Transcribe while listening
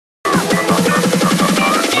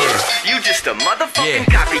Motherfucking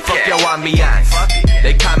copycat. Fuck your ambiance.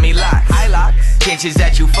 They call me locks. Chances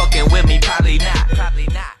that you fucking with me, probably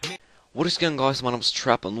not. What is going on, guys? My name is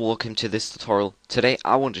Trap and welcome to this tutorial. Today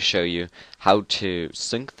I want to show you how to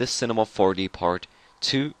sync the Cinema 4D part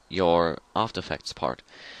to your After Effects part.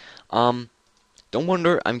 Don't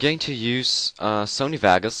wonder, I'm going to use Sony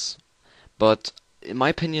Vegas, but in my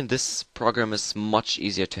opinion this program is much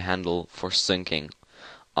easier to handle for syncing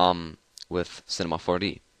with Cinema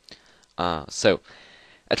 4D. So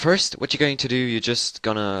at first what you're going to do, you're just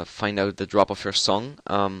gonna find out the drop of your song.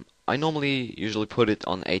 I usually put it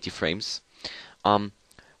on 80 frames.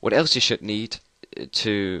 What else you should need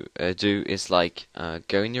to do is like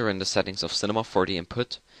go in your render settings of Cinema 4D and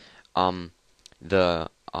put the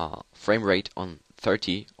frame rate on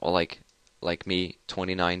 30 or like me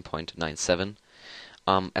 29.97.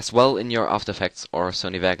 As well in your After Effects or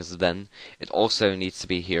Sony Vegas, then it also needs to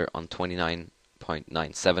be here on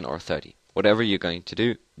 29.97 or 30. Whatever you're going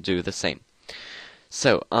to do the same.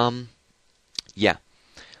 So yeah.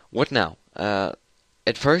 What now?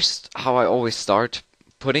 At first, how I always start,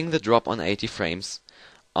 putting the drop on 80 frames.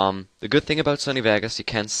 The good thing about Sony Vegas, you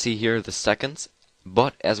can see here the seconds,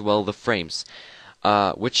 but as well the frames,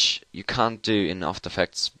 which you can't do in After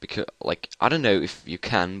Effects, because, like, I don't know if you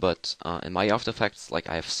can, but in my After Effects, like,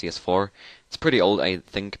 I have CS4, it's pretty old, I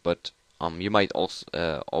think, but you might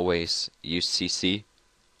also always use CC,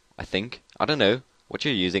 I think. I don't know what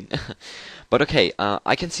you're using, but okay,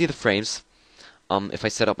 I can see the frames. If I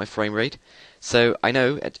set up my frame rate, so I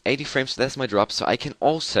know at 80 frames that's my drop. So I can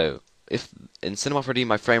also, if in Cinema 4D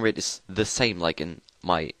my frame rate is the same like in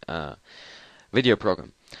my video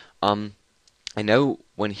program, I know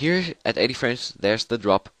when here at 80 frames there's the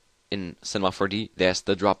drop. In Cinema 4D there's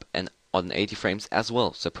the drop and on 80 frames as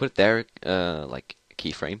well. So put there like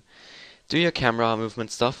keyframe, do your camera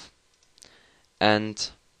movement stuff, and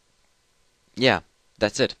yeah,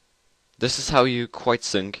 that's it. This is how you quite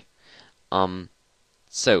sync.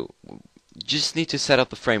 So you just need to set up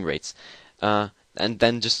the frame rates, and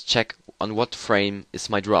then just check on what frame is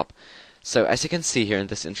my drop. So as you can see here in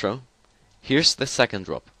this intro, here's the second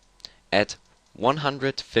drop at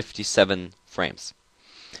 157 frames.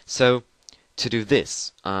 So to do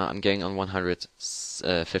this, I'm going on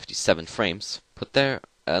 157 frames. Put there,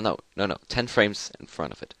 no, 10 frames in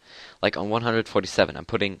front of it. Like on 147, I'm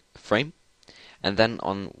putting frame, and then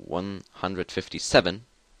on 157.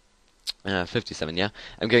 57, yeah.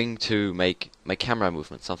 I'm going to make my camera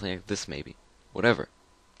movement, something like this maybe. Whatever.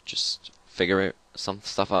 Just figure some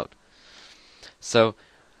stuff out. So,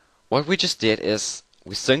 what we just did is,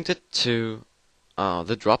 we synced it to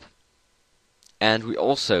the drop, and we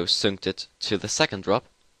also synced it to the second drop.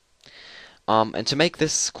 And to make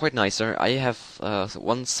this quite nicer, I have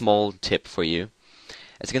one small tip for you.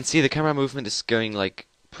 As you can see, the camera movement is going like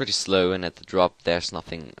pretty slow, and at the drop there's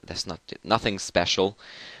nothing special.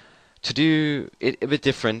 To do it a bit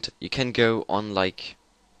different, you can go on like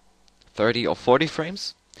 30 or 40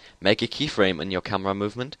 frames, make a keyframe in your camera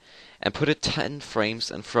movement, and put it 10 frames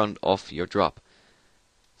in front of your drop.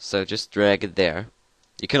 So just drag it there.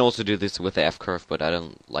 You can also do this with the F-curve, but I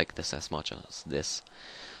don't like this as much as this.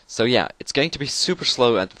 So yeah, it's going to be super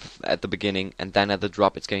slow at the beginning, and then at the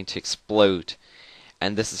drop it's going to explode.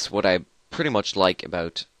 And this is what I pretty much like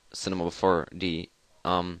about Cinema 4D,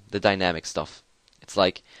 the dynamic stuff. It's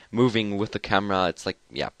like moving with the camera, it's like,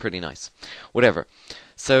 yeah, pretty nice. Whatever.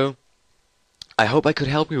 So, I hope I could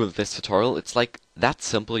help you with this tutorial. It's like that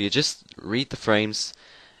simple. You just read the frames,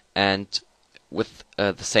 and with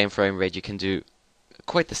the same frame rate you can do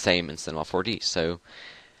quite the same in Cinema 4D. So,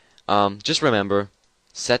 just remember,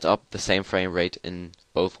 set up the same frame rate in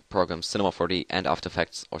both programs, Cinema 4D and After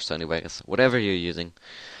Effects or Sony Vegas, whatever you're using.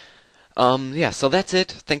 Yeah, so that's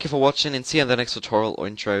it. Thank you for watching, and see you in the next tutorial or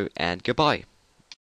intro, and goodbye.